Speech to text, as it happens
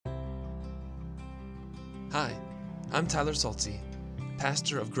Hi, I'm Tyler Salty,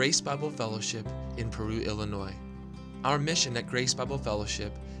 pastor of Grace Bible Fellowship in Peru, Illinois. Our mission at Grace Bible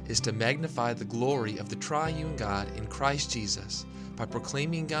Fellowship is to magnify the glory of the triune God in Christ Jesus by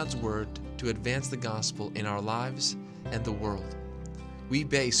proclaiming God's Word to advance the gospel in our lives and the world. We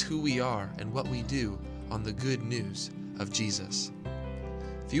base who we are and what we do on the good news of Jesus.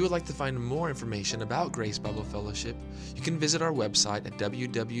 If you would like to find more information about Grace Bible Fellowship, you can visit our website at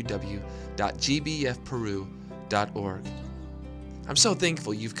www.gbfperu.org. I'm so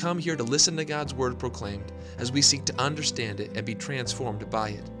thankful you've come here to listen to God's Word proclaimed as we seek to understand it and be transformed by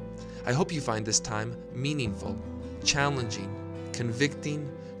it. I hope you find this time meaningful, challenging, convicting,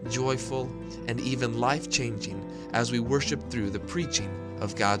 joyful, and even life-changing as we worship through the preaching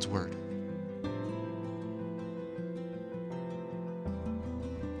of God's Word.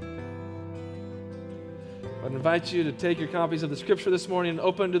 I invite you to take your copies of the scripture this morning and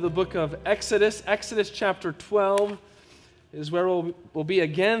open to the book of Exodus. Exodus chapter 12 is where we'll be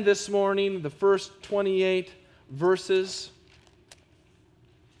again this morning, the first 28 verses.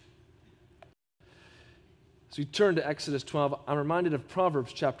 As we turn to Exodus 12, I'm reminded of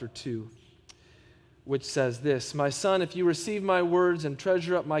Proverbs chapter 2, which says this: "My son, if you receive my words and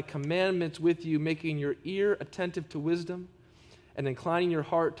treasure up my commandments with you, making your ear attentive to wisdom, and inclining your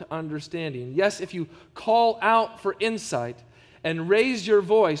heart to understanding. Yes, if you call out for insight and raise your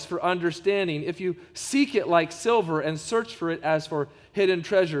voice for understanding, if you seek it like silver and search for it as for hidden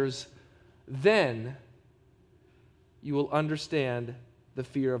treasures, then you will understand the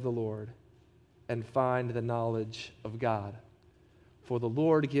fear of the Lord and find the knowledge of God. For the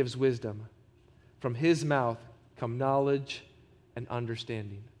Lord gives wisdom. From his mouth come knowledge and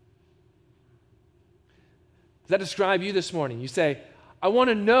understanding." Does that describe you this morning? You say, I want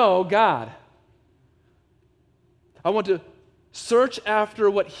to know God. I want to search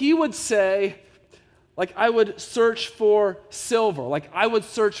after what he would say, like I would search for silver, like I would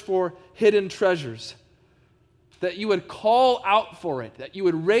search for hidden treasures. That you would call out for it, that you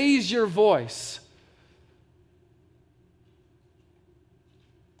would raise your voice.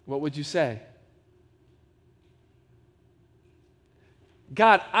 What would you say?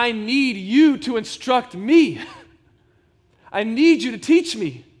 God, I need you to instruct me. I need you to teach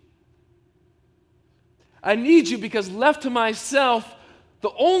me. I need you because left to myself,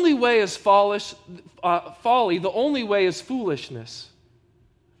 the only way is folly, the only way is foolishness.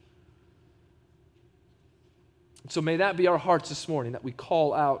 So may that be our hearts this morning, that we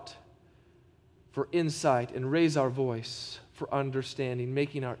call out for insight and raise our voice for understanding,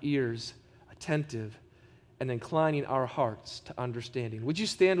 making our ears attentive and inclining our hearts to understanding. Would you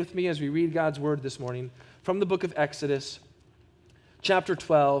stand with me as we read God's Word this morning from the book of Exodus, chapter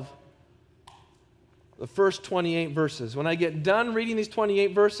 12, the first 28 verses. When I get done reading these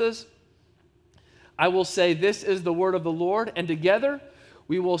 28 verses, I will say, "This is the word of the Lord," and together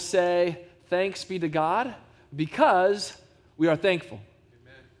we will say, "Thanks be to God," because we are thankful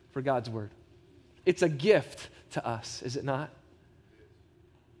for God's Word. It's a gift to us, is it not?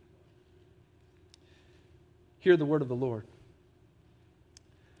 Hear the word of the Lord.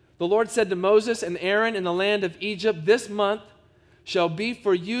 The Lord said to Moses and Aaron in the land of Egypt, "This month shall be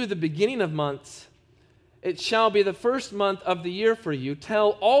for you the beginning of months. It shall be the first month of the year for you.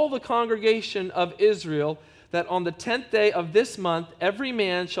 Tell all the congregation of Israel that on the 10th day of this month every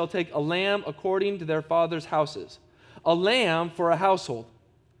man shall take a lamb according to their father's houses, a lamb for a household.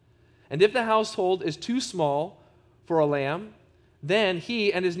 And if the household is too small for a lamb, then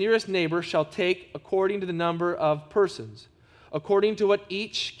he and his nearest neighbor shall take according to the number of persons. According to what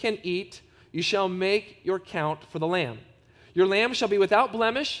each can eat, you shall make your count for the lamb. Your lamb shall be without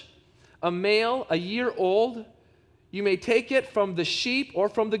blemish, a male, a year old. You may take it from the sheep or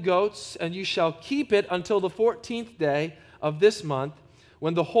from the goats, and you shall keep it until the 14th day of this month,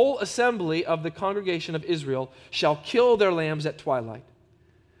 when the whole assembly of the congregation of Israel shall kill their lambs at twilight.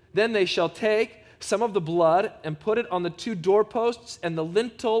 Then they shall take some of the blood and put it on the two doorposts and the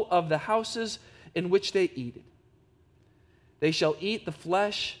lintel of the houses in which they eat it. They shall eat the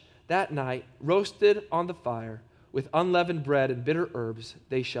flesh that night, roasted on the fire, with unleavened bread and bitter herbs,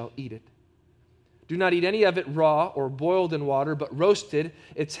 they shall eat it. Do not eat any of it raw or boiled in water, but roasted,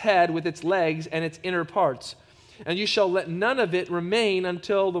 its head with its legs and its inner parts. And you shall let none of it remain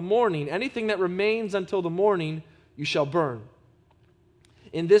until the morning. Anything that remains until the morning you shall burn.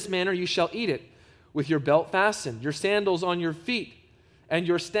 In this manner you shall eat it, with your belt fastened, your sandals on your feet, and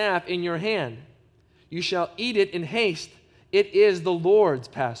your staff in your hand. You shall eat it in haste. It is the Lord's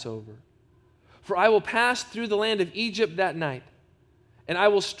Passover. For I will pass through the land of Egypt that night, and I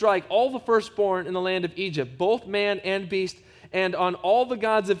will strike all the firstborn in the land of Egypt, both man and beast, and on all the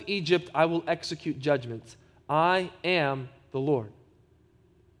gods of Egypt I will execute judgments. I am the Lord.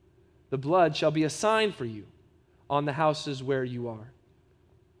 The blood shall be a sign for you on the houses where you are.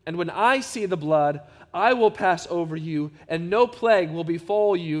 And when I see the blood, I will pass over you, and no plague will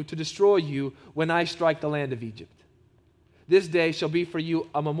befall you to destroy you when I strike the land of Egypt. This day shall be for you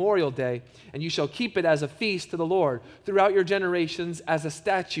a memorial day, and you shall keep it as a feast to the Lord throughout your generations, as a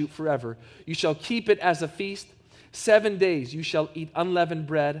statute forever. You shall keep it as a feast. 7 days you shall eat unleavened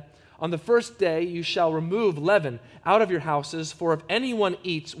bread. On the first day you shall remove leaven out of your houses, for if anyone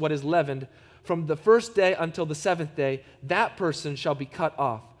eats what is leavened from the first day until the 7th day, that person shall be cut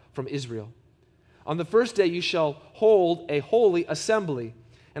off from Israel. On the first day you shall hold a holy assembly,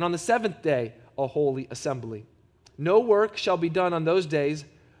 and on the 7th day a holy assembly. No work shall be done on those days,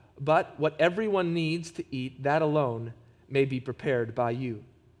 but what everyone needs to eat, that alone may be prepared by you.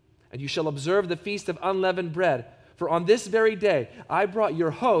 And you shall observe the feast of unleavened bread, for on this very day I brought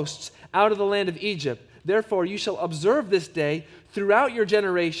your hosts out of the land of Egypt. Therefore you shall observe this day throughout your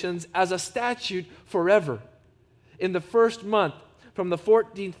generations as a statute forever. In the first month, from the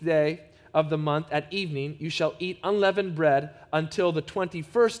 14th day of the month at evening, you shall eat unleavened bread until the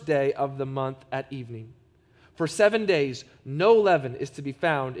 21st day of the month at evening. For 7 days no leaven is to be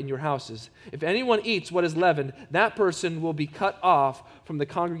found in your houses. If anyone eats what is leavened, that person will be cut off from the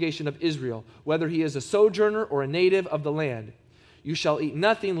congregation of Israel, whether he is a sojourner or a native of the land. You shall eat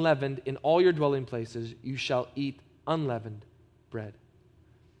nothing leavened in all your dwelling places. You shall eat unleavened bread.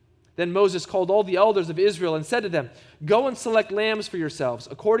 Then Moses called all the elders of Israel and said to them, Go and select lambs for yourselves,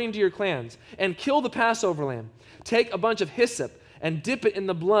 according to your clans, and kill the Passover lamb. Take a bunch of hyssop and dip it in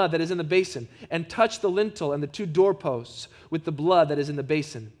the blood that is in the basin, and touch the lintel and the 2 doorposts with the blood that is in the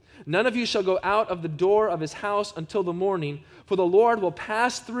basin. None of you shall go out of the door of his house until the morning, for the Lord will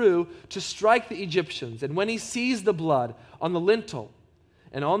pass through to strike the Egyptians. And when he sees the blood on the lintel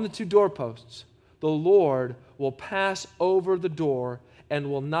and on the 2 doorposts, the Lord will pass over the door and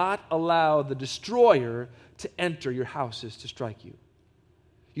will not allow the destroyer to enter your houses to strike you.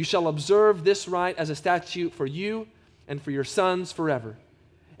 You shall observe this rite as a statute for you and for your sons forever.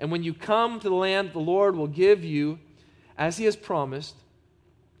 And when you come to the land the Lord will give you, as he has promised,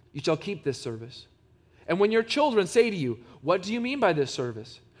 you shall keep this service. And when your children say to you, What do you mean by this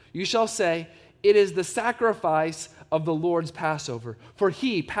service? You shall say, It is the sacrifice of the Lord's Passover. For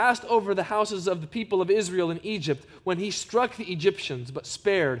he passed over the houses of the people of Israel in Egypt when he struck the Egyptians, but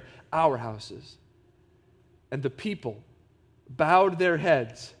spared our houses. And the people bowed their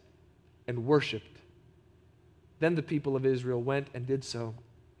heads and worshipped. Then the people of Israel went and did so,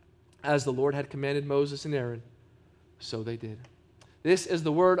 as the Lord had commanded Moses and Aaron, so they did. This is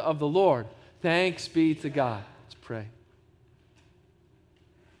the word of the Lord. Thanks be to God. Let's pray.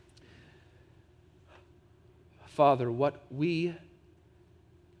 Father, what we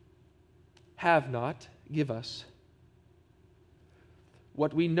have not, give us.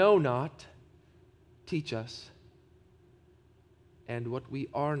 What we know not, teach us. And what we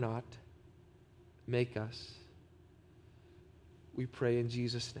are not, make us. We pray in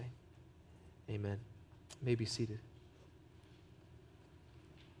Jesus' name. Amen. You may be seated.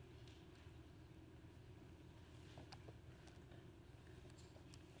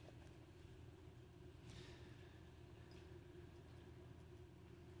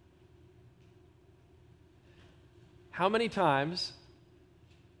 How many times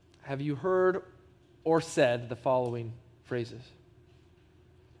have you heard or said the following phrases?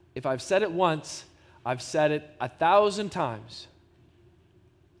 If I've said it once, I've said it 1,000 times.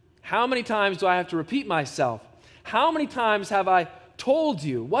 How many times do I have to repeat myself? How many times have I told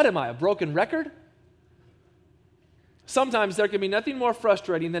you? What am I, a broken record? Sometimes there can be nothing more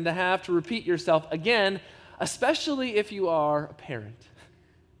frustrating than to have to repeat yourself again, especially if you are a parent.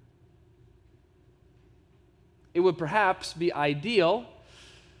 It would perhaps be ideal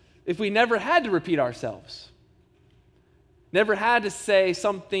if we never had to repeat ourselves, never had to say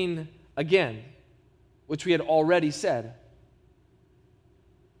something again, which we had already said.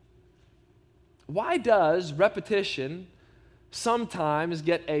 Why does repetition sometimes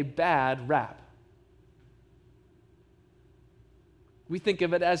get a bad rap? We think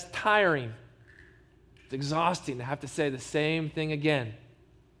of it as tiring. It's exhausting to have to say the same thing again.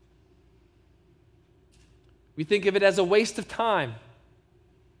 We think of it as a waste of time.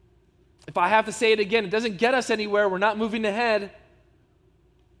 If I have to say it again, it doesn't get us anywhere. We're not moving ahead.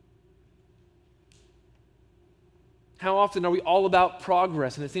 How often are we all about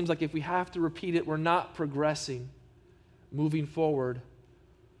progress? And it seems like if we have to repeat it, we're not progressing, moving forward.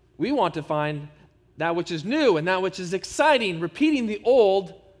 We want to find that which is new and that which is exciting. Repeating the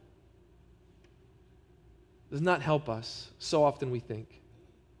old does not help us. So often we think.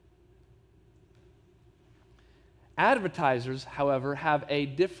 Advertisers, however, have a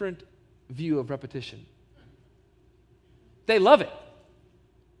different view of repetition. They love it.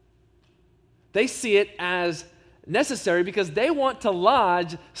 They see it as necessary because they want to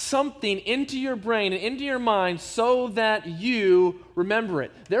lodge something into your brain and into your mind so that you remember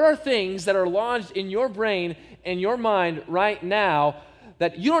it. There are things that are lodged in your brain and your mind right now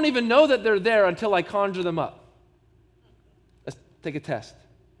that you don't even know that they're there until I conjure them up. Let's take a test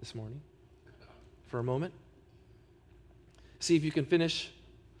this morning for a moment. See if you can finish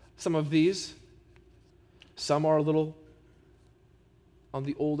some of these. Some are a little on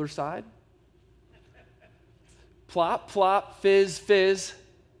the older side. Plop, plop, fizz, fizz.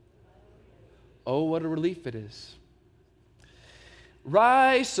 Oh, what a relief it is.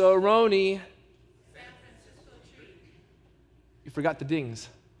 Rice-a-roni. You forgot the dings.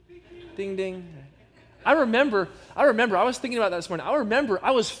 Ding, ding. I remember, I was thinking about that this morning. I remember I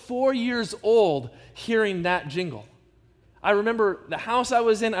was 4 years old hearing that jingle. I remember the house I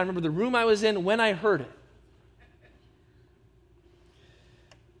was in. I remember the room I was in when I heard it.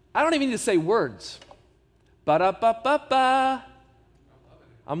 I don't even need to say words. Ba-da-ba-ba-ba.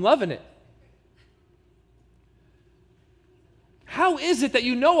 I'm loving it. How is it that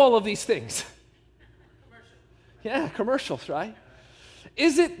you know all of these things? Yeah, commercials, right?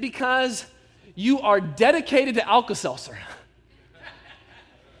 Is it because you are dedicated to Alka-Seltzer?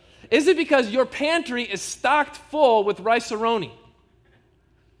 Is it because your pantry is stocked full with rice-a-roni?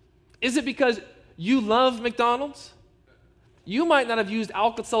 Is it because you love McDonald's? You might not have used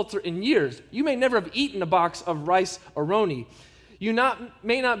Alka-Seltzer in years. You may never have eaten a box of rice-a-roni. You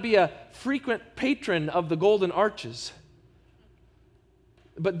may not be a frequent patron of the Golden Arches.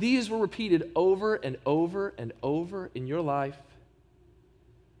 But these were repeated over and over and over in your life.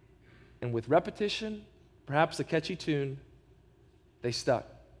 And with repetition, perhaps a catchy tune, they stuck.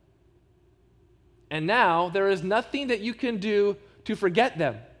 And now there is nothing that you can do to forget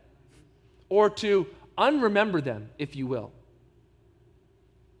them or to unremember them, if you will.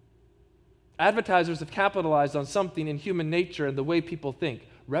 Advertisers have capitalized on something in human nature and the way people think.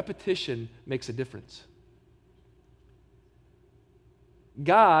 Repetition makes a difference.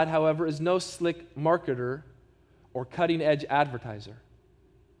 God, however, is no slick marketer or cutting-edge advertiser.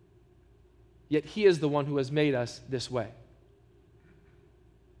 Yet He is the one who has made us this way.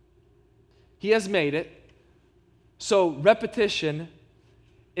 He has made it so repetition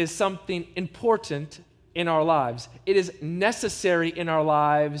is something important in our lives. It is necessary in our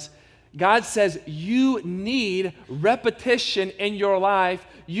lives. God says you need repetition in your life.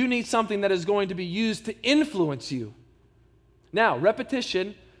 You need something that is going to be used to influence you. Now,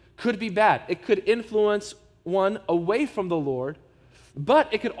 repetition could be bad. It could influence one away from the Lord,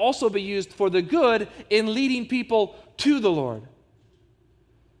 but it could also be used for the good in leading people to the Lord.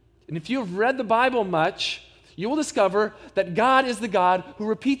 And if you've read the Bible much, you will discover that God is the God who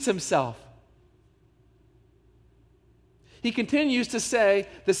repeats Himself. He continues to say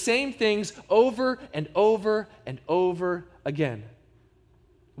the same things over and over and over again.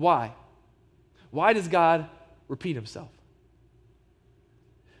 Why? Why does God repeat Himself?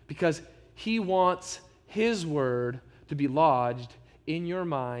 Because He wants His word to be lodged in your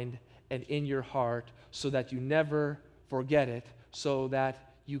mind and in your heart so that you never forget it, so that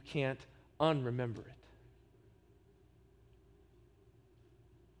you can't unremember it.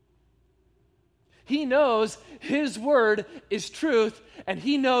 He knows His word is truth, and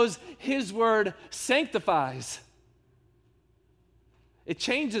He knows His word sanctifies. It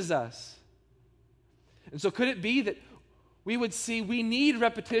changes us. And so could it be that we would see we need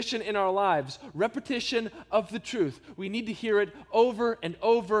repetition in our lives, repetition of the truth. We need to hear it over and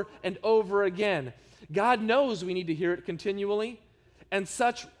over and over again. God knows we need to hear it continually, and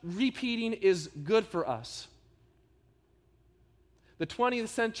such repeating is good for us. The 20th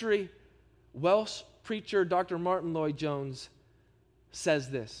century Welsh preacher Dr. Martin Lloyd-Jones says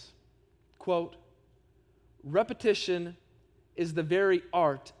this, quote, "Repetition is the very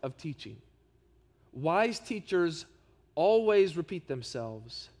art of teaching. Wise teachers always repeat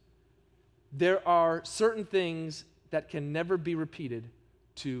themselves. There are certain things that can never be repeated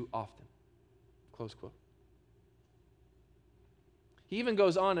too often." Close quote. He even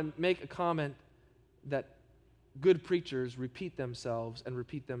goes on to make a comment that good preachers repeat themselves and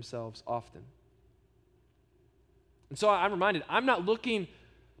repeat themselves often. And so I'm reminded, I'm not looking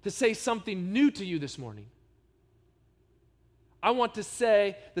to say something new to you this morning. I want to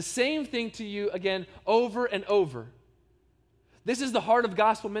say the same thing to you again over and over. This is the heart of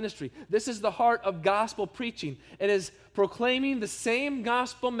gospel ministry. This is the heart of gospel preaching. It is proclaiming the same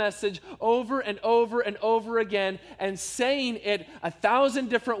gospel message over and over and over again and saying it 1,000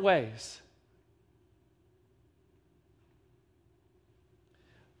 different ways.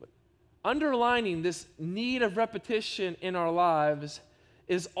 underlining this need of repetition in our lives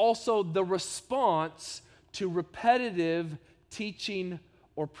is also the response to repetitive teaching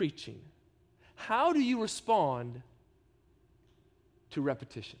or preaching. How do you respond to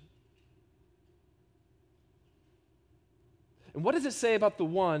repetition? And what does it say about the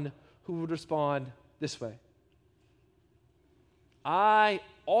one who would respond this way? I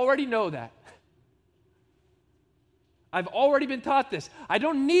already know that. I've already been taught this. I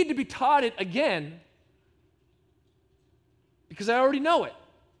don't need to be taught it again because I already know it.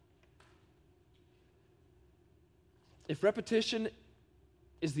 If repetition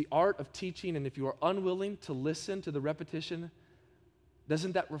is the art of teaching, and if you are unwilling to listen to the repetition,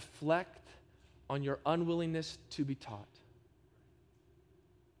 doesn't that reflect on your unwillingness to be taught?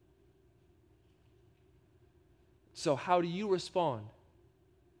 So, how do you respond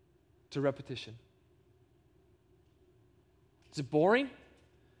to repetition? Is it boring?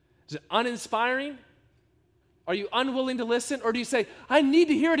 Is it uninspiring? Are you unwilling to listen? Or do you say, I need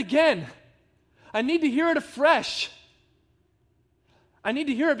to hear it again? I need to hear it afresh. I need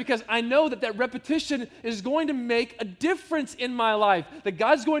to hear it because I know that repetition is going to make a difference in my life, that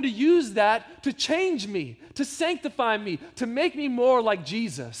God's going to use that to change me, to sanctify me, to make me more like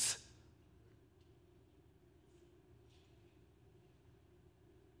Jesus.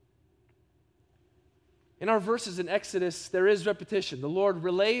 In our verses in Exodus, there is repetition. The Lord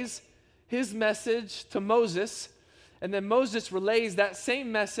relays his message to Moses, and then Moses relays that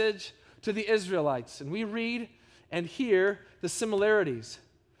same message to the Israelites. And we read and hear the similarities.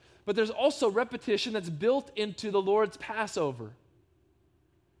 But there's also repetition that's built into the Lord's Passover.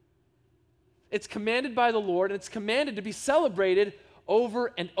 It's commanded by the Lord, and it's commanded to be celebrated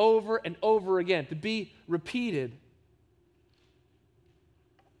over and over and over again, to be repeated.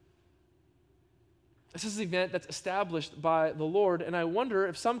 This is an event that's established by the Lord, and I wonder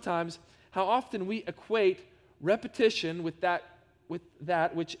if sometimes how often we equate repetition with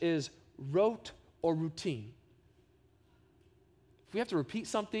that which is rote or routine. If we have to repeat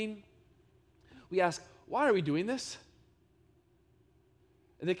something, we ask, why are we doing this?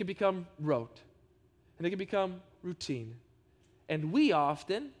 And it can become rote, and it can become routine. And we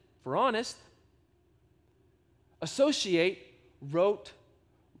often, if we're honest, associate rote,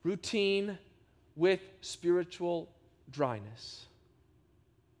 routine, with spiritual dryness.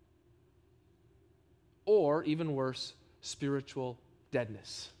 Or, even worse, spiritual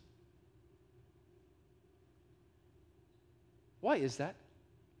deadness. Why is that?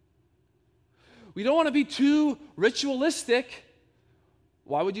 We don't want to be too ritualistic.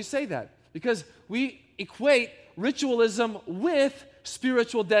 Why would you say that? Because we equate ritualism with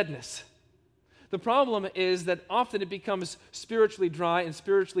spiritual deadness. The problem is that often it becomes spiritually dry and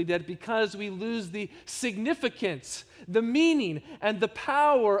spiritually dead because we lose the significance, the meaning, and the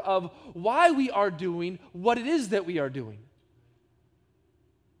power of why we are doing what it is that we are doing.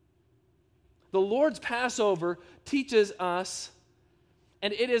 The Lord's Passover teaches us,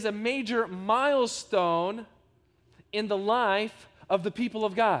 and it is a major milestone in the life of the people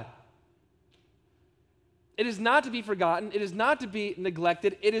of God. It is not to be forgotten. It is not to be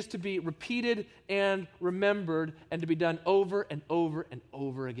neglected. It is to be repeated and remembered and to be done over and over and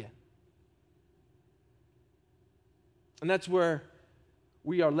over again. And that's where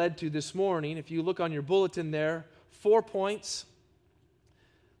we are led to this morning. If you look on your bulletin there, 4 points.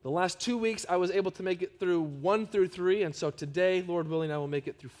 The last 2 weeks, I was able to make it through 1 through 3, and so today, Lord willing, I will make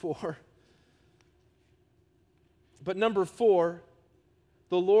it through 4. But number 4,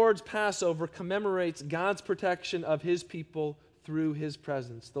 the Lord's Passover commemorates God's protection of his people through his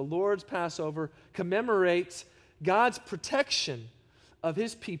presence. The Lord's Passover commemorates God's protection of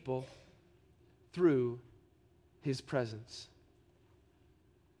his people through his presence.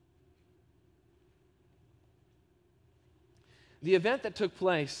 The event that took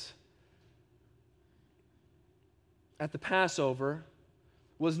place at the Passover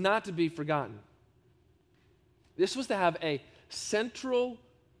was not to be forgotten. This was to have a central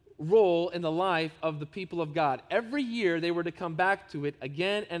role in the life of the people of God. Every year they were to come back to it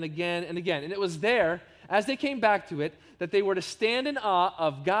again and again and again. And it was there, as they came back to it, that they were to stand in awe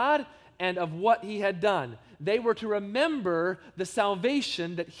of God and of what he had done. They were to remember the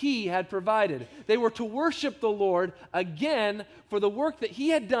salvation that he had provided. They were to worship the Lord again for the work that he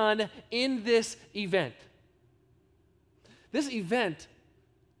had done in this event. This event,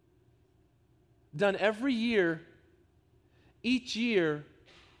 done every year, each year,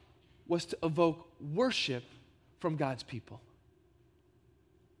 was to evoke worship from God's people.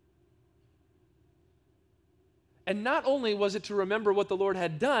 And not only was it to remember what the Lord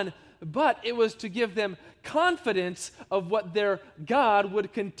had done, but it was to give them confidence of what their God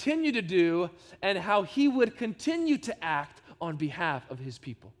would continue to do and how he would continue to act on behalf of his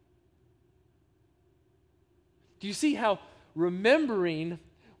people. Do you see how remembering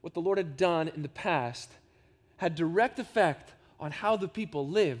what the Lord had done in the past had direct effect on how the people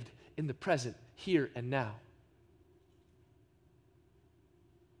lived in the present, here and now?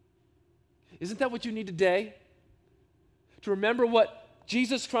 Isn't that what you need today? To remember what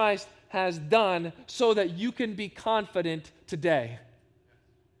Jesus Christ has done so that you can be confident today.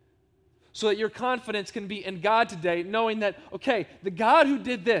 So that your confidence can be in God today, knowing that, okay, the God who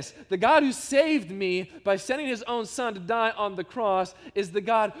did this, the God who saved me by sending his own son to die on the cross, is the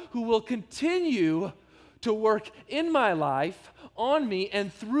God who will continue to work in my life, on me,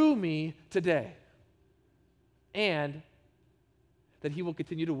 and through me today. And that he will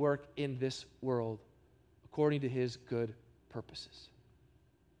continue to work in this world according to his good purposes.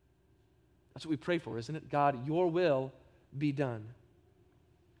 That's what we pray for, isn't it? God, your will be done.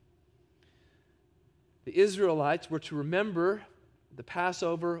 The Israelites were to remember the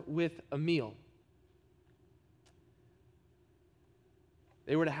Passover with a meal.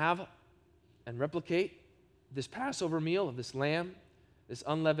 They were to have and replicate this Passover meal of this lamb, this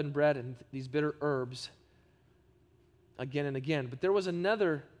unleavened bread, and these bitter herbs again and again. But there was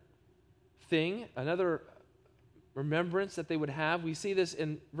another thing, another remembrance that they would have. We see this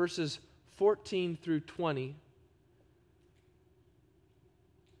in verses 14 through 20,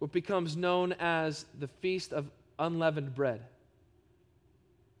 what becomes known as the Feast of Unleavened Bread.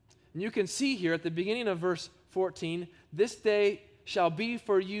 And you can see here at the beginning of verse 14, this day shall be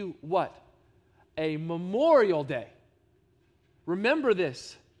for you what? A memorial day. Remember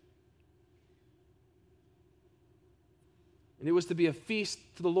this. And it was to be a feast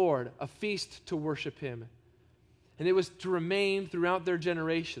to the Lord, a feast to worship him. And it was to remain throughout their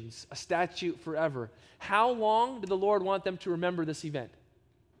generations, a statute forever. How long did the Lord want them to remember this event?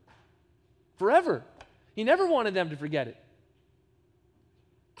 Forever. He never wanted them to forget it.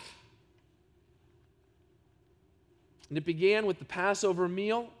 And it began with the Passover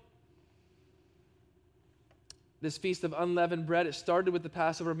meal. This Feast of Unleavened Bread, it started with the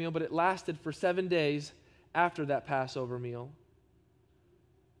Passover meal, but it lasted for 7 days after that Passover meal.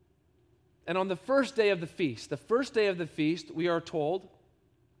 And on the first day of the feast, we are told,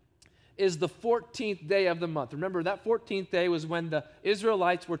 is the 14th day of the month. Remember, that 14th day was when the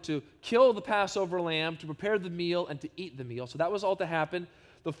Israelites were to kill the Passover lamb, to prepare the meal, and to eat the meal. So that was all to happen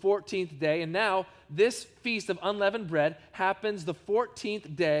the 14th day. And now, this Feast of Unleavened Bread happens the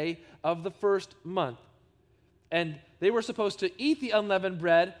 14th day of the first month. And they were supposed to eat the unleavened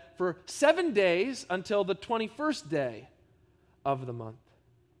bread for 7 days until the 21st day of the month.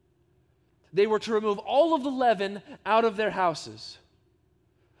 They were to remove all of the leaven out of their houses.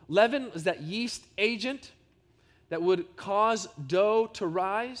 Leaven is that yeast agent that would cause dough to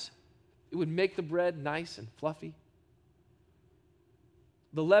rise. It would make the bread nice and fluffy.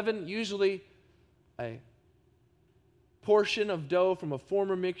 The leaven, usually a portion of dough from a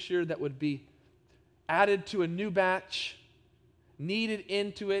former mixture that would be added to a new batch, kneaded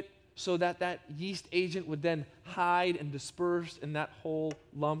into it so that that yeast agent would then hide and disperse in that whole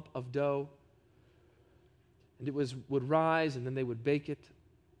lump of dough. And it would rise, and then they would bake it.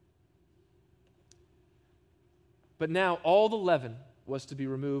 But now all the leaven was to be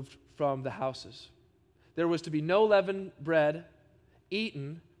removed from the houses. There was to be no leavened bread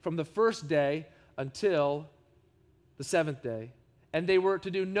eaten from the first day until the seventh day. And they were to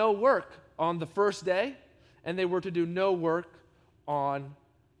do no work on the first day, and they were to do no work on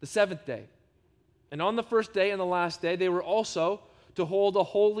the seventh day. And on the first day and the last day, they were also to hold a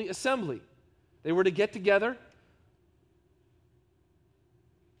holy assembly. They were to get together,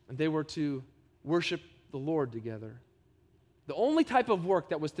 and they were to worship the Lord together. The only type of work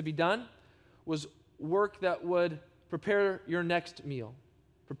that was to be done was work that would prepare your next meal,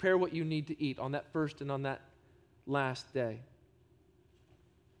 prepare what you need to eat on that first and on that last day.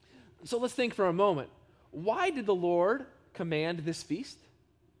 So let's think for a moment. Why did the Lord command this feast?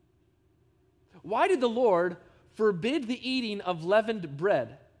 Why did the Lord forbid the eating of leavened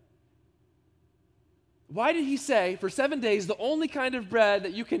bread? Why did he say, for 7 days, the only kind of bread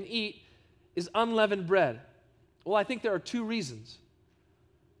that you can eat is unleavened bread? Well, I think there are two reasons.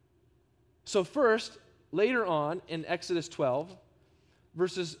 So first, later on in Exodus 12,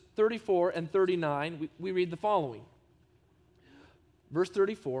 verses 34 and 39, we read the following. Verse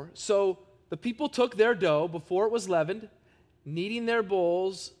 34, so the people took their dough before it was leavened, kneading their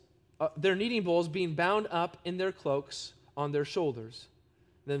kneading bowls being bound up in their cloaks on their shoulders.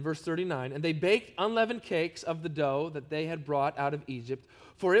 Then verse 39, and they baked unleavened cakes of the dough that they had brought out of Egypt,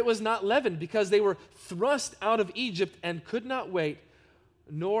 for it was not leavened, because they were thrust out of Egypt and could not wait,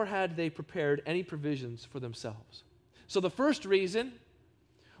 nor had they prepared any provisions for themselves. So the first reason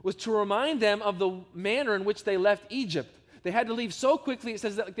was to remind them of the manner in which they left Egypt. They had to leave so quickly, it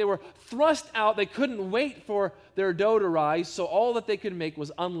says that they were thrust out. They couldn't wait for their dough to rise, so all that they could make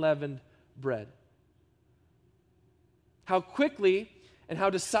was unleavened bread. How quickly and how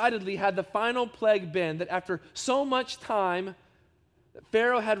decidedly had the final plague been that after so much time that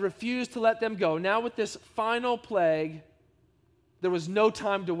Pharaoh had refused to let them go. Now with this final plague, there was no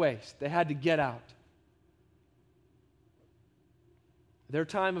time to waste. They had to get out. Their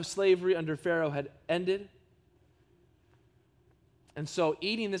time of slavery under Pharaoh had ended. And so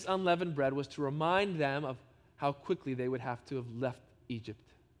eating this unleavened bread was to remind them of how quickly they would have to have left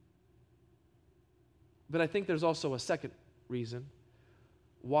Egypt. But I think there's also a second reason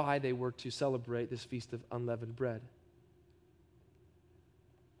why they were to celebrate this feast of unleavened bread.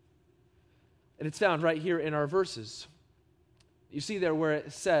 And it's found right here in our verses. You see there where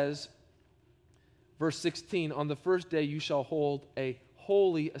it says, verse 16, on the first day you shall hold a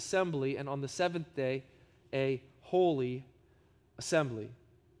holy assembly, and on the seventh day a holy assembly.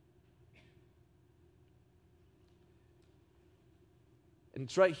 And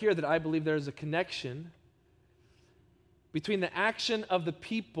it's right here that I believe there is a connection between the action of the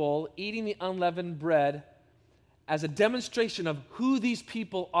people eating the unleavened bread as a demonstration of who these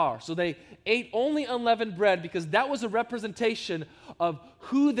people are. So they ate only unleavened bread because that was a representation of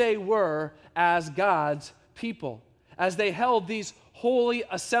who they were as God's people. As they held these holy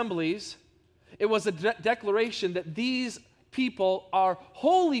assemblies, it was a declaration that these people are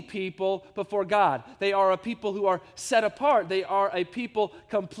holy people before God. They are a people who are set apart. They are a people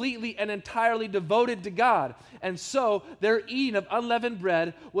completely and entirely devoted to God. And so their eating of unleavened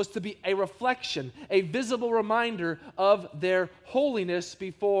bread was to be a reflection, a visible reminder of their holiness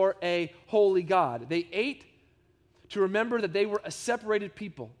before a holy God. They ate to remember that they were a separated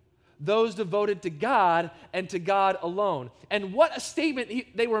people, those devoted to God and to God alone. And what a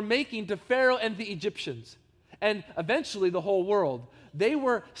statement they were making to Pharaoh and the Egyptians, and eventually the whole world. They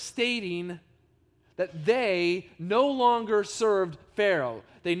were stating that they no longer served Pharaoh.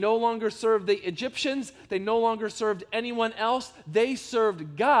 They no longer served the Egyptians. They no longer served anyone else. They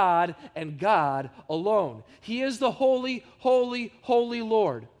served God and God alone. He is the holy, holy, holy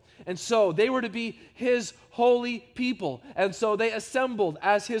Lord. And so they were to be His holy people. And so they assembled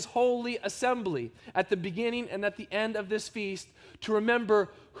as His holy assembly at the beginning and at the end of this feast to remember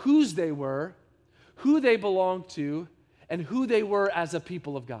whose they were, who they belonged to, and who they were as a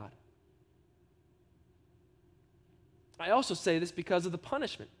people of God. I also say this because of the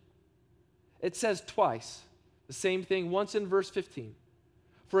punishment. It says twice the same thing, once in verse 15.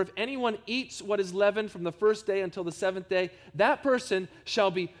 For if anyone eats what is leavened from the first day until the seventh day, that person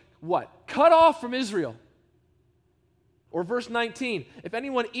shall be what? Cut off from Israel. Or verse 19, if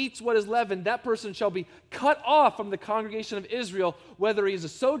anyone eats what is leavened, that person shall be cut off from the congregation of Israel, whether he is a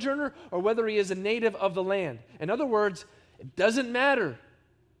sojourner or whether he is a native of the land. In other words, it doesn't matter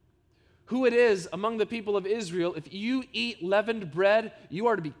who it is among the people of Israel. If you eat leavened bread, you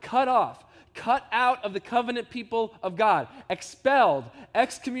are to be cut off, cut out of the covenant people of God, expelled,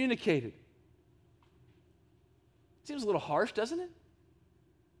 excommunicated. Seems a little harsh, doesn't it?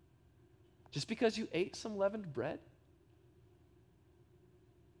 Just because you ate some leavened bread?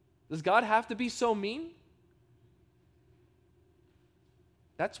 Does God have to be so mean?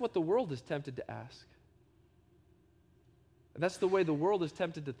 That's what the world is tempted to ask. And that's the way the world is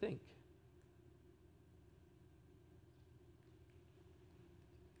tempted to think.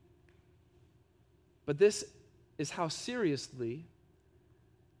 But this is how seriously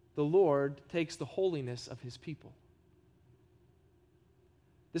the Lord takes the holiness of His people.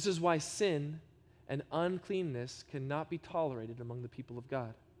 This is why sin and uncleanness cannot be tolerated among the people of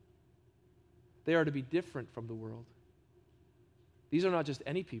God. They are to be different from the world. These are not just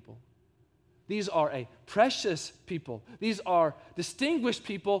any people. These are a precious people. These are distinguished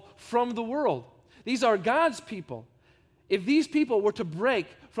people from the world. These are God's people. If these people were to break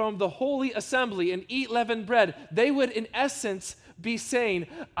from the holy assembly and eat leavened bread, they would in essence be saying,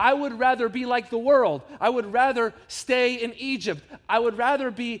 I would rather be like the world. I would rather stay in Egypt. I would rather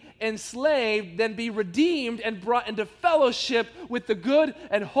be enslaved than be redeemed and brought into fellowship with the good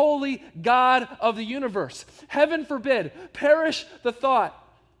and holy God of the universe. Heaven forbid, perish the thought.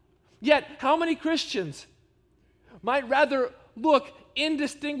 Yet, how many Christians might rather look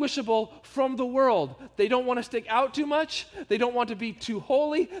indistinguishable from the world. They don't want to stick out too much. They don't want to be too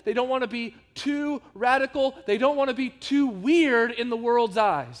holy. They don't want to be too radical. They don't want to be too weird in the world's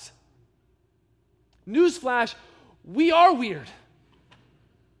eyes. Newsflash, we are weird.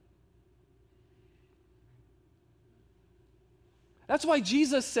 That's why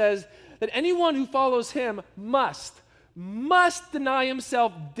Jesus says that anyone who follows him must deny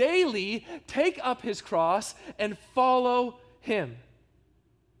himself daily, take up his cross, and follow him.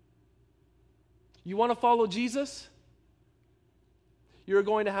 You want to follow Jesus? You're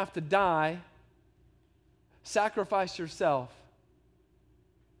going to have to die, sacrifice yourself,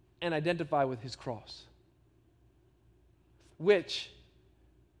 and identify with his cross, which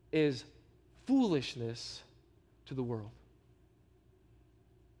is foolishness to the world.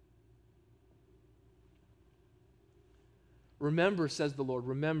 Remember, says the Lord,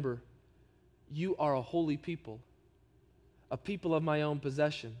 remember, you are a holy people, a people of my own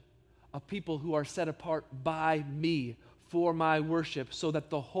possession, a people who are set apart by me for my worship, so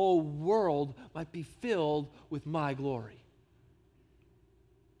that the whole world might be filled with my glory.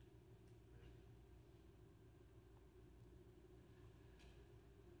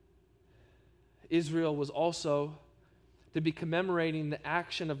 Israel was also to be commemorating the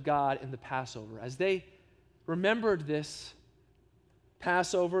action of God in the Passover. As they remembered this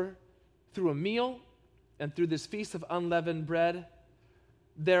Passover through a meal and through this feast of unleavened bread,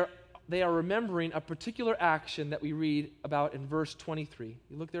 they are remembering a particular action that we read about in verse 23.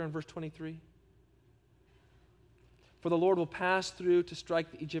 You look there in verse 23. For the Lord will pass through to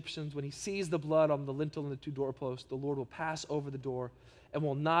strike the Egyptians. When he sees the blood on the lintel and the two doorposts, the Lord will pass over the door and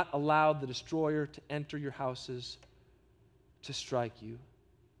will not allow the destroyer to enter your houses to strike you.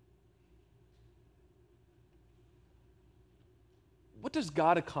 What does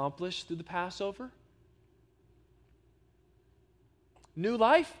God accomplish through the Passover? New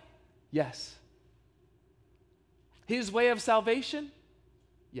life? Yes. His way of salvation?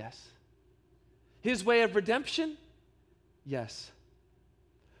 Yes. His way of redemption? Yes.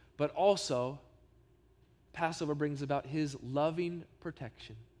 But also, Passover brings about his loving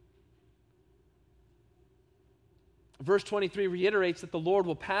protection. Verse 23 reiterates that the Lord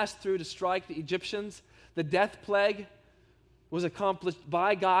will pass through to strike the Egyptians. The death plague was accomplished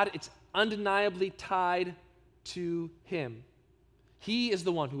by God. It's undeniably tied to him. He is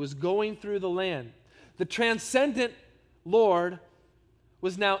the one who was going through the land. The transcendent Lord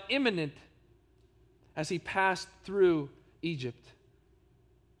was now imminent as he passed through Egypt.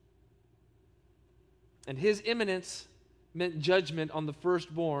 And his imminence meant judgment on the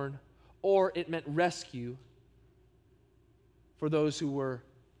firstborn, or it meant rescue for those who were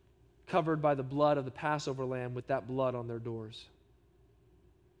covered by the blood of the Passover lamb with that blood on their doors.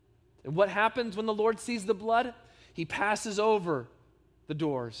 And what happens when the Lord sees the blood? He passes over the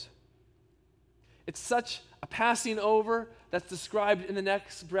doors. It's such a passing over that's described in the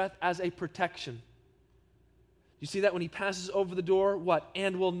next breath as a protection. You see that when he passes over the door, what?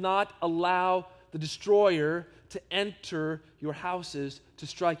 And will not allow the destroyer to enter your houses to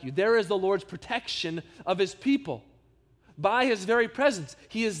strike you. There is the Lord's protection of his people. By his very presence,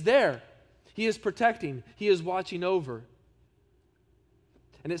 he is there. He is protecting. He is watching over.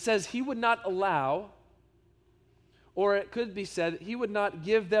 And it says he would not allow, or it could be said, he would not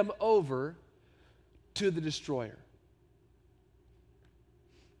give them over to the destroyer.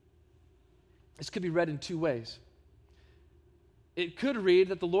 This could be read in two ways. It could read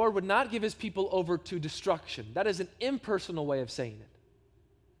that the Lord would not give his people over to destruction. That is an impersonal way of saying it.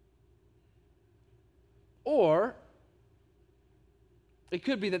 Or it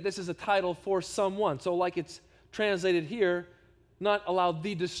could be that this is a title for someone. So like it's translated here, not allow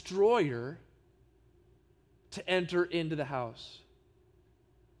the destroyer to enter into the house.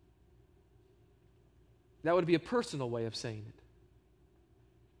 That would be a personal way of saying it.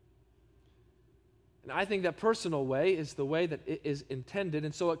 And I think that personal way is the way that it is intended,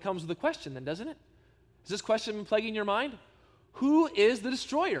 and so it comes with a question then, doesn't it? Has this question been plaguing your mind? Who is the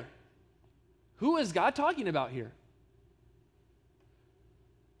destroyer? Who is God talking about here?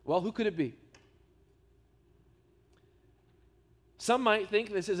 Well, who could it be? Some might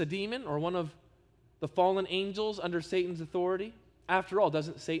think this is a demon or one of the fallen angels under Satan's authority. After all,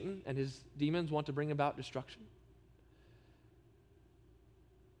 doesn't Satan and his demons want to bring about destruction?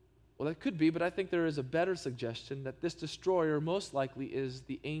 Well, that could be, but I think there is a better suggestion that this destroyer most likely is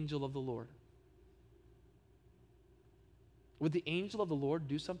the angel of the Lord. Would the angel of the Lord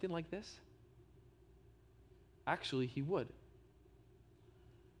do something like this? Actually, he would.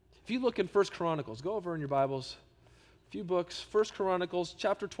 If you look in 1 Chronicles, go over in your Bibles, a few books, 1 Chronicles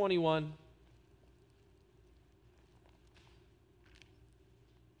chapter 21.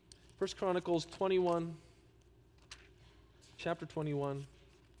 1 Chronicles 21, chapter 21,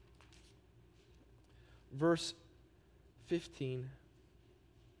 verse 15.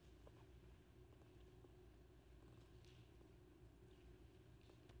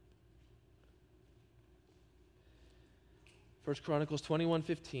 First Chronicles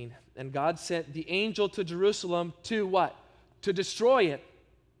 21:15. And God sent the angel to Jerusalem to what? To destroy it.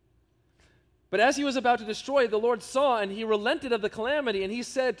 But as he was about to destroy it, the Lord saw, and he relented of the calamity, and he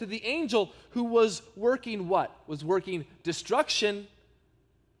said to the angel who was working what? Was working destruction,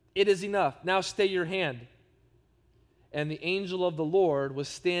 "It is enough. Now stay your hand." And the angel of the Lord was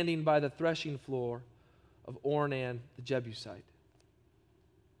standing by the threshing floor of Ornan the Jebusite.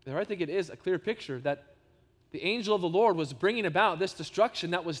 There, I think it is a clear picture that the angel of the Lord was bringing about this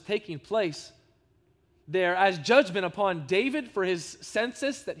destruction that was taking place there as judgment upon David for his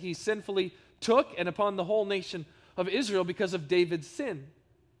census that he sinfully took, and upon the whole nation of Israel because of David's sin.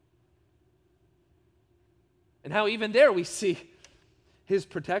 And how even there we see his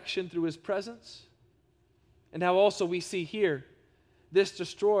protection through his presence, and how also we see here this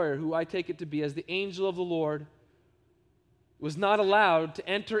destroyer, who I take it to be as the angel of the Lord, was not allowed to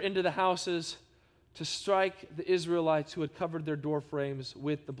enter into the houses to strike the Israelites who had covered their door frames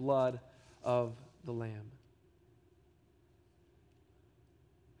with the blood of the Lamb.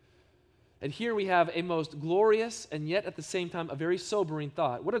 And here we have a most glorious and yet at the same time a very sobering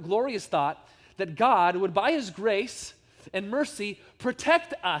thought. What a glorious thought that God would, by his grace and mercy,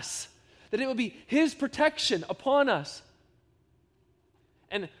 protect us. That it would be his protection upon us.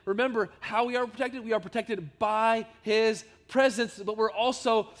 And remember how we are protected? We are protected by his presence, but we're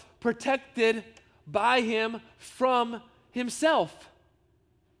also protected by him from himself.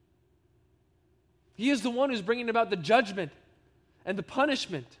 He is the one who's bringing about the judgment and the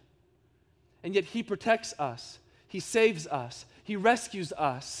punishment. And yet he protects us. He saves us. He rescues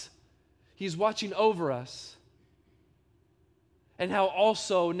us. He's watching over us. And how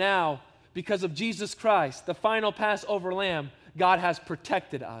also now, because of Jesus Christ, the final Passover lamb, God has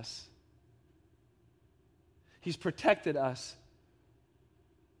protected us. He's protected us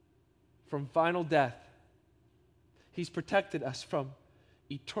from final death. He's protected us from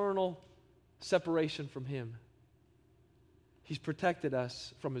eternal separation from him. He's protected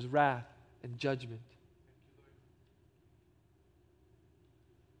us from his wrath and judgment.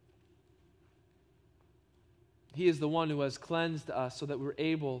 He is the one who has cleansed us so that we're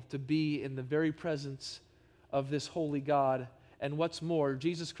able to be in the very presence of this holy God. And what's more,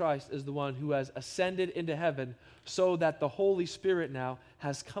 Jesus Christ is the one who has ascended into heaven so that the Holy Spirit now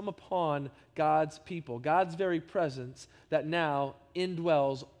has come upon God's people, God's very presence that now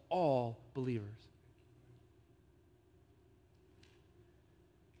indwells all believers.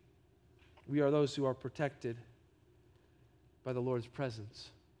 We are those who are protected by the Lord's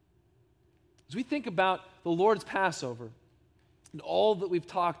presence. As we think about the Lord's Passover and all that we've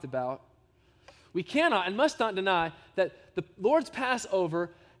talked about, we cannot and must not deny that the Lord's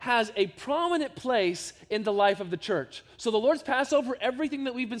Passover has a prominent place in the life of the church. So the Lord's Passover, everything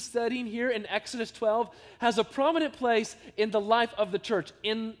that we've been studying here in Exodus 12, has a prominent place in the life of the church,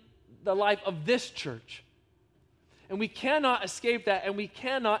 in the life of this church. And we cannot escape that, and we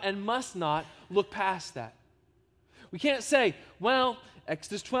cannot and must not look past that. We can't say, well,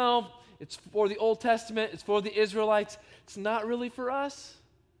 Exodus 12, it's for the Old Testament, it's for the Israelites, it's not really for us.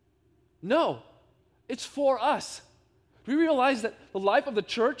 No, it's for us. We realize that the life of the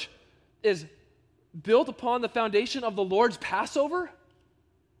church is built upon the foundation of the Lord's Passover,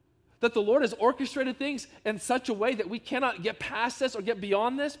 that the Lord has orchestrated things in such a way that we cannot get past this or get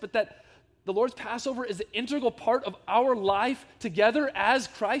beyond this, but that the Lord's Passover is an integral part of our life together as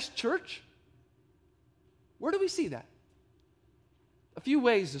Christ's church. Where do we see that? A few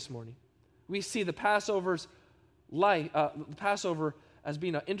ways this morning. We see the Passover as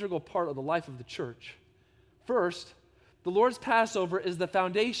being an integral part of the life of the church. First, the Lord's Passover is the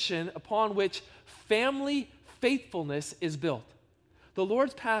foundation upon which family faithfulness is built. The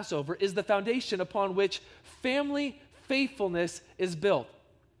Lord's Passover is the foundation upon which family faithfulness is built.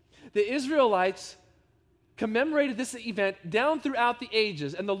 The Israelites commemorated this event down throughout the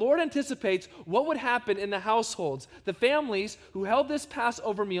ages, and the Lord anticipates what would happen in the households, the families who held this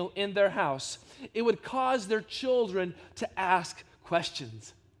Passover meal in their house. It would cause their children to ask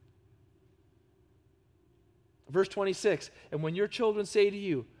questions. Verse 26, and when your children say to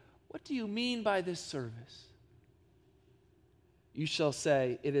you, "What do you mean by this service?" you shall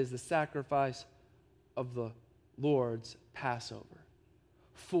say, "It is the sacrifice of the Lord's Passover.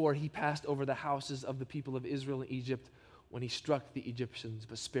 For he passed over the houses of the people of Israel in Egypt when he struck the Egyptians,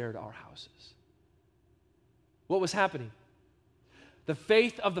 but spared our houses." What was happening? the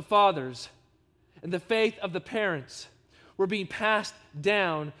faith of the fathers and the faith of the parents were being passed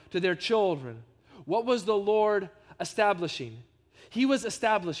down to their children, what was the Lord establishing? He was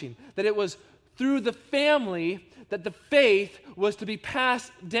establishing that it was through the family that the faith was to be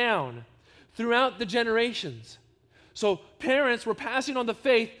passed down throughout the generations. So parents were passing on the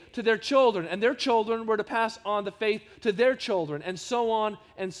faith to their children, and their children were to pass on the faith to their children, and so on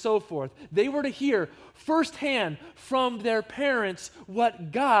and so forth. They were to hear firsthand from their parents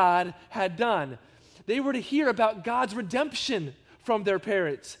what God had done. They were to hear about God's redemption from their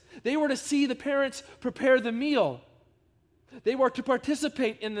parents. They were to see the parents prepare the meal. They were to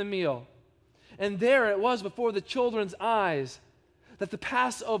participate in the meal. And there it was before the children's eyes that the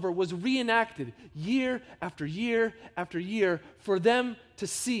Passover was reenacted year after year after year for them to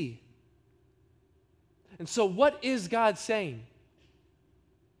see. And so what is God saying?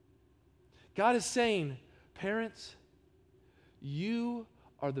 God is saying, parents, you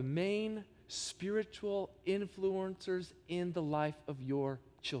are the main spiritual influencers in the life of your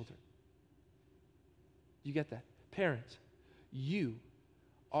children. You get that? Parents, you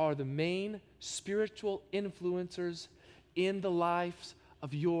are the main spiritual influencers in the lives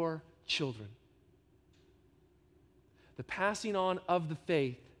of your children. The passing on of the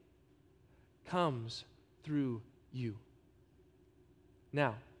faith comes through you.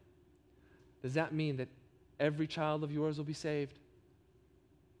 Now, does that mean that every child of yours will be saved?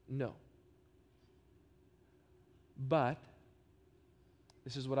 No. But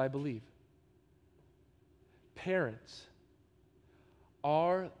this is what I believe. Parents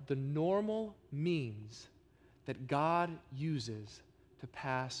are the normal means that God uses to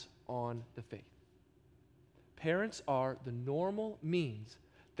pass on the faith. Parents are the normal means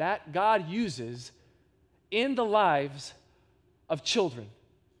that God uses in the lives of children.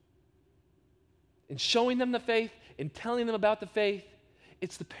 In showing them the faith, in telling them about the faith,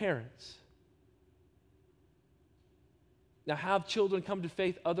 it's the parents. Now, have children come to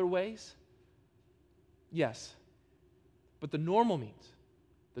faith other ways? Yes. But the normal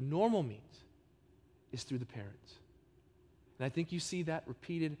means is through the parents. And I think you see that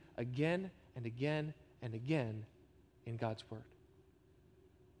repeated again and again and again in God's Word.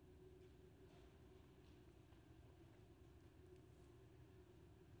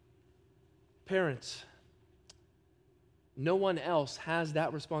 Parents, no one else has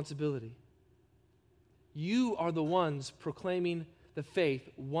that responsibility. You are the ones proclaiming the faith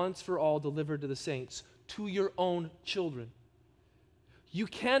once for all delivered to the saints, to your own children. You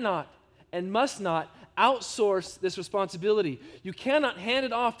cannot and must not outsource this responsibility. You cannot hand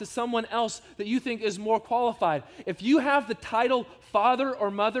it off to someone else that you think is more qualified. If you have the title father or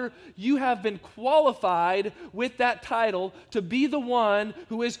mother, you have been qualified with that title to be the one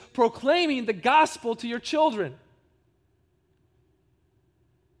who is proclaiming the gospel to your children.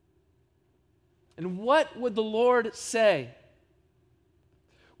 And what would the Lord say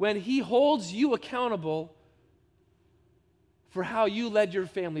when He holds you accountable for how you led your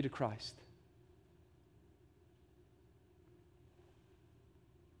family to Christ?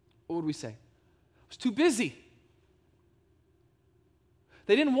 What would we say? I was too busy.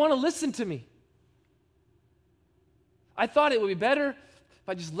 They didn't want to listen to me. I thought it would be better if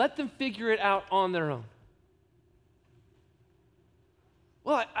I just let them figure it out on their own.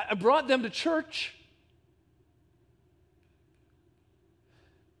 Well, I brought them to church.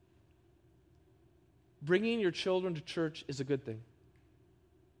 Bringing your children to church is a good thing.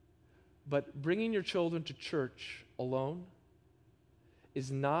 But bringing your children to church alone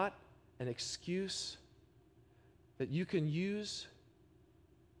is not an excuse that you can use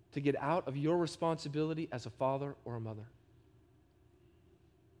to get out of your responsibility as a father or a mother.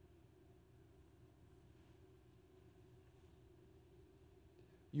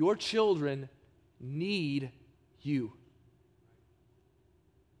 Your children need you.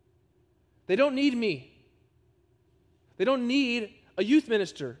 They don't need me. They don't need a youth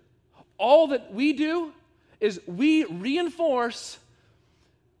minister. All that we do is we reinforce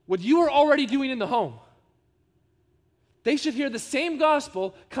what you are already doing in the home. They should hear the same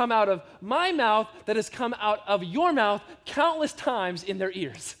gospel come out of my mouth that has come out of your mouth countless times in their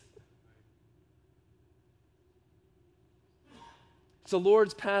ears. It's the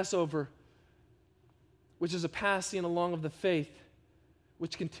Lord's Passover, which is a passing along of the faith,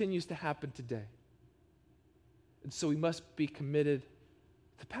 which continues to happen today. And so we must be committed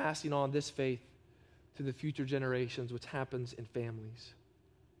to passing on this faith to the future generations, which happens in families.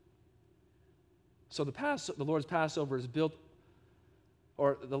 So the Lord's Passover is built,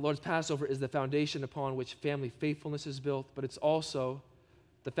 or the Lord's Passover is the foundation upon which family faithfulness is built, but it's also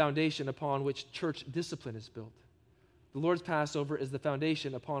the foundation upon which church discipline is built. The Lord's Passover is the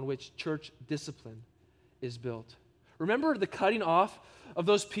foundation upon which church discipline is built. Remember the cutting off of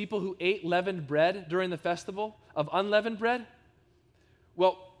those people who ate leavened bread during the festival of unleavened bread?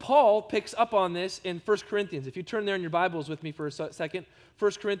 Well, Paul picks up on this in 1 Corinthians. If you turn there in your Bibles with me for a second,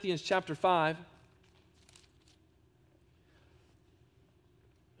 1 Corinthians chapter 5.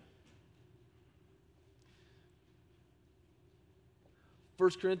 1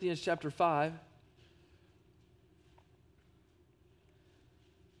 Corinthians chapter 5.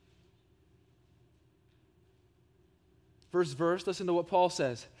 First verse, listen to what Paul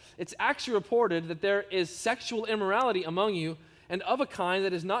says. It's actually reported that there is sexual immorality among you, and of a kind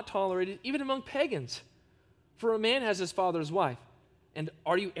that is not tolerated even among pagans. For a man has his father's wife. And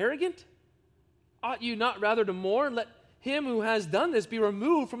are you arrogant? Ought you not rather to mourn? Let him who has done this be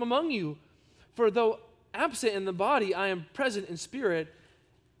removed from among you. For though absent in the body, I am present in spirit,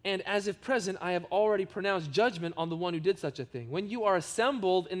 and as if present, I have already pronounced judgment on the one who did such a thing. When you are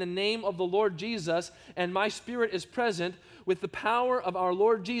assembled in the name of the Lord Jesus, and my spirit is present, with the power of our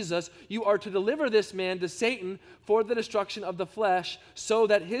Lord Jesus, you are to deliver this man to Satan for the destruction of the flesh, so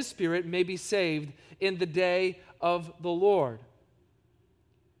that his spirit may be saved in the day of the Lord.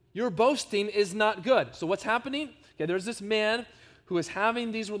 Your boasting is not good. So what's happening? Okay, there's this man who is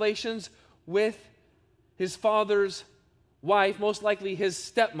having these relations with his father's wife, most likely his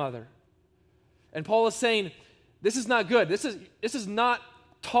stepmother. And Paul is saying, this is not good. This is not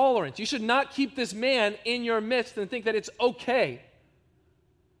tolerance. You should not keep this man in your midst and think that it's okay.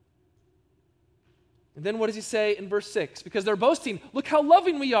 And then what does he say in verse 6? Because they're boasting, look how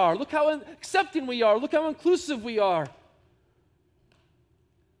loving we are, look how accepting we are, look how inclusive we are.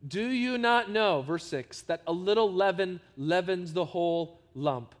 Do you not know, verse 6, that a little leaven leavens the whole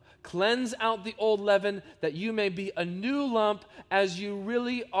lump? Cleanse out the old leaven, that you may be a new lump, as you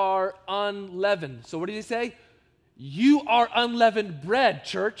really are unleavened. So what did he say? You are unleavened bread,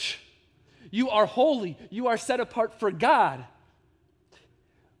 church. You are holy. You are set apart for God.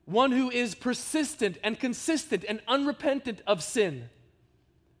 One who is persistent and consistent and unrepentant of sin,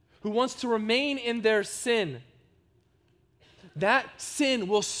 who wants to remain in their sin. That sin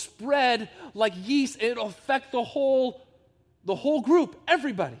will spread like yeast, and it'll affect the whole group,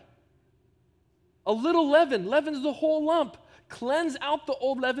 everybody. A little leaven leavens the whole lump. Cleanse out the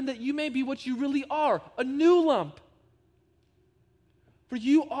old leaven, that you may be what you really are, a new lump. For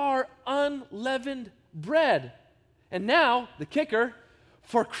you are unleavened bread. And now, the kicker,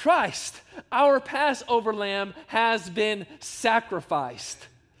 for Christ, our Passover lamb, has been sacrificed.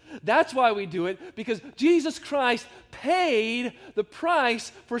 That's why we do it, because Jesus Christ paid the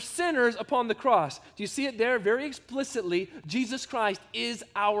price for sinners upon the cross. Do you see it there very explicitly? Jesus Christ is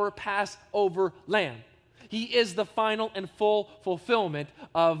our Passover lamb. He is the final and full fulfillment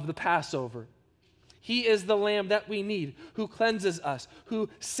of the Passover. He is the lamb that we need, who cleanses us, who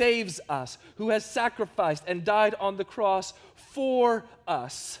saves us, who has sacrificed and died on the cross for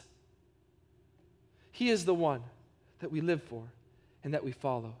us. He is the one that we live for and that we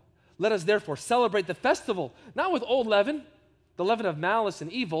follow. Let us therefore celebrate the festival, not with old leaven, the leaven of malice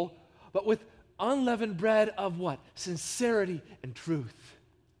and evil, but with unleavened bread of what? Sincerity and truth.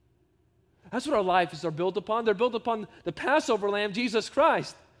 That's what our lives are built upon. They're built upon the Passover lamb, Jesus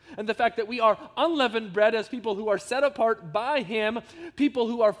Christ, and the fact that we are unleavened bread as people who are set apart by Him, people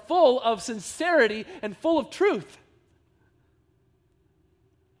who are full of sincerity and full of truth.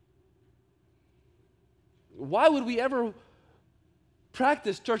 Why would we ever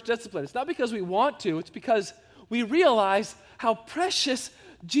practice church discipline? It's not because we want to, it's because we realize how precious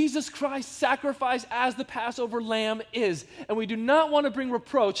Jesus Christ's sacrifice as the Passover lamb is. And we do not want to bring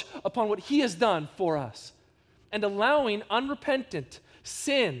reproach upon what He has done for us. And allowing unrepentant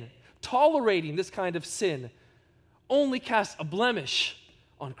sin, tolerating this kind of sin, only casts a blemish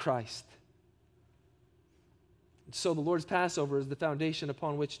on Christ. And so the Lord's Passover is the foundation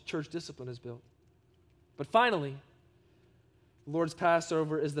upon which church discipline is built. But finally, the Lord's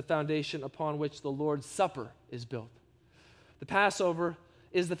Passover is the foundation upon which the Lord's Supper is built. The Passover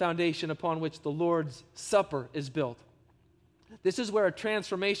is the foundation upon which the Lord's Supper is built. This is where a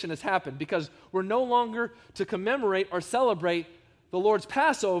transformation has happened, because we're no longer to commemorate or celebrate the Lord's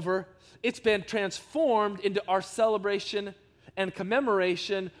Passover. It's been transformed into our celebration and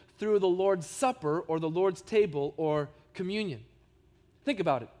commemoration through the Lord's Supper, or the Lord's table, or communion. Think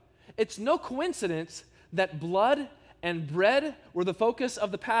about it. It's no coincidence that blood and bread were the focus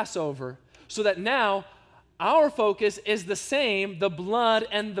of the Passover, so that now our focus is the same, the blood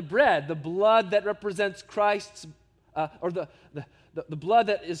and the bread. The blood that represents Christ's, or the blood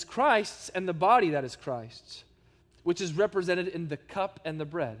that is Christ's, and the body that is Christ's, which is represented in the cup and the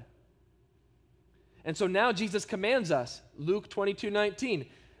bread. And so now Jesus commands us, Luke 22:19,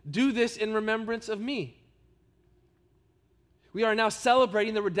 do this in remembrance of me. We are now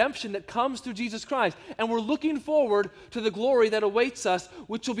celebrating the redemption that comes through Jesus Christ, and we're looking forward to the glory that awaits us,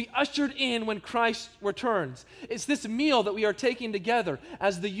 which will be ushered in when Christ returns. It's this meal that we are taking together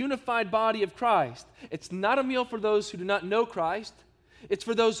as the unified body of Christ. It's not a meal for those who do not know Christ. It's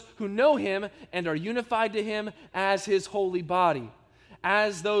for those who know him and are unified to him as his holy body,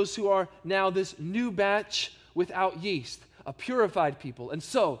 as those who are now this new batch without yeast, a purified people. And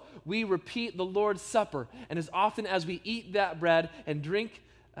so we repeat the Lord's Supper, and as often as we eat that bread and drink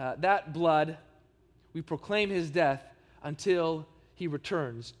that blood, we proclaim his death until he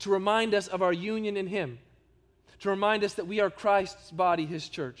returns, to remind us of our union in him, to remind us that we are Christ's body, his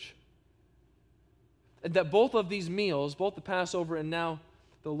church. And that both of these meals, both the Passover and now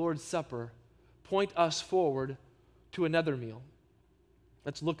the Lord's Supper, point us forward to another meal.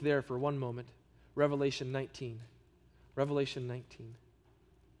 Let's look there for one moment. Revelation 19. Revelation 19.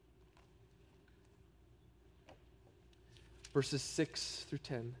 Verses 6 through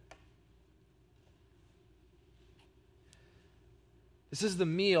 10. This is the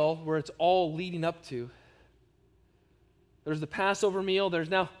meal where it's all leading up to. There's the Passover meal, there's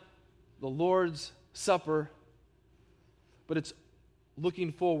now the Lord's Supper, but it's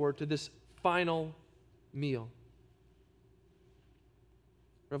looking forward to this final meal.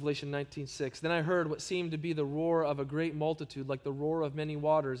 Revelation 19:6. Then I heard what seemed to be the roar of a great multitude, like the roar of many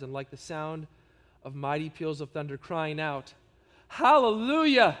waters, and like the sound of mighty peals of thunder, crying out,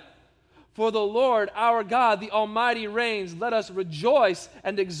 Hallelujah! For the Lord our God, the Almighty, reigns. Let us rejoice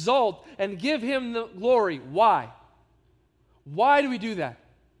and exult and give him the glory. Why? Why do we do that?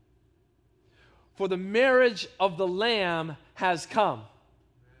 For the marriage of the Lamb has come.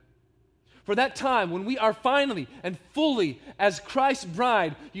 For that time when we are finally and fully, as Christ's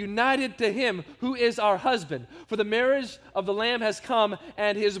bride, united to him who is our husband. For the marriage of the Lamb has come,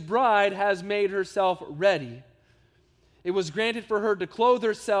 and his bride has made herself ready. It was granted for her to clothe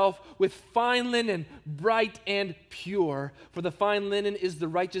herself with fine linen, bright and pure. For the fine linen is the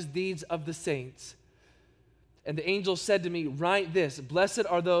righteous deeds of the saints. And the angel said to me, write this, blessed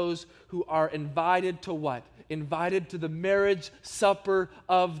are those who are invited to what? Invited to the marriage supper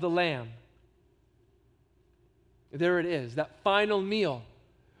of the Lamb. There it is, that final meal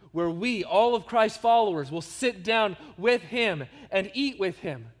where we, all of Christ's followers, will sit down with him and eat with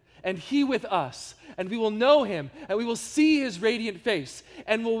him, and he with us, and we will know him, and we will see his radiant face,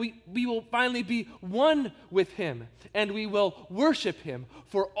 and we will finally be one with him, and we will worship him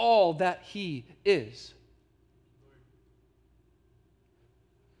for all that he is.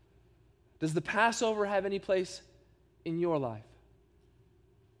 Does the Passover have any place in your life?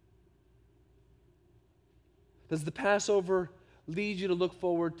 Does the Passover lead you to look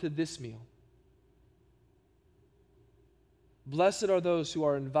forward to this meal? Blessed are those who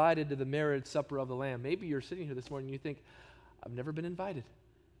are invited to the marriage supper of the Lamb. Maybe you're sitting here this morning and you think, I've never been invited.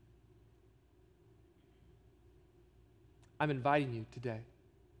 I'm inviting you today.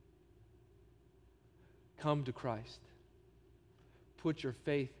 Come to Christ. Put your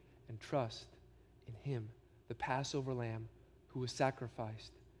faith and trust in him, the Passover Lamb who was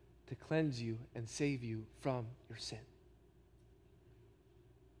sacrificed to cleanse you and save you from your sin.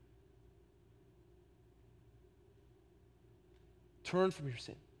 Turn from your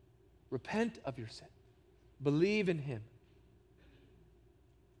sin. Repent of your sin. Believe in him.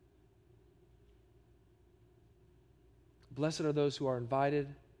 Blessed are those who are invited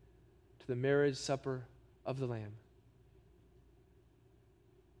to the marriage supper of the Lamb.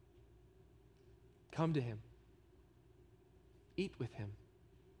 Come to him. Eat with him.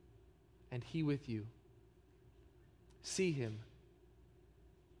 And he with you. See him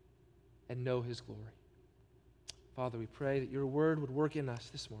and know his glory. Father, we pray that your word would work in us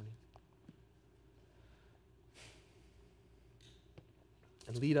this morning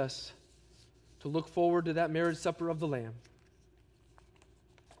and lead us to look forward to that marriage supper of the Lamb,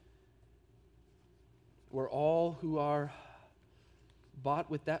 where all who are bought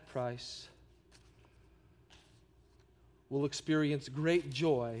with that price will experience great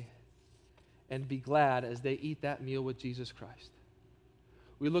joy and be glad as they eat that meal with Jesus Christ.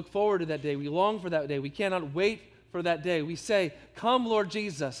 We look forward to that day. We long for that day. We cannot wait for that day. We say, come, Lord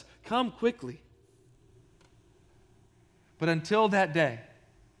Jesus, come quickly. But until that day,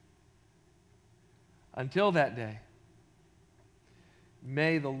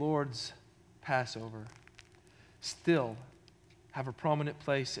 may the Lord's Passover still have a prominent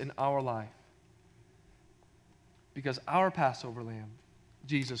place in our life, because our Passover Lamb,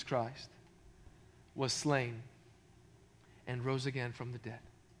 Jesus Christ, was slain and rose again from the dead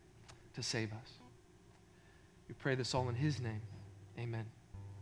to save us. We pray this all in his name. Amen.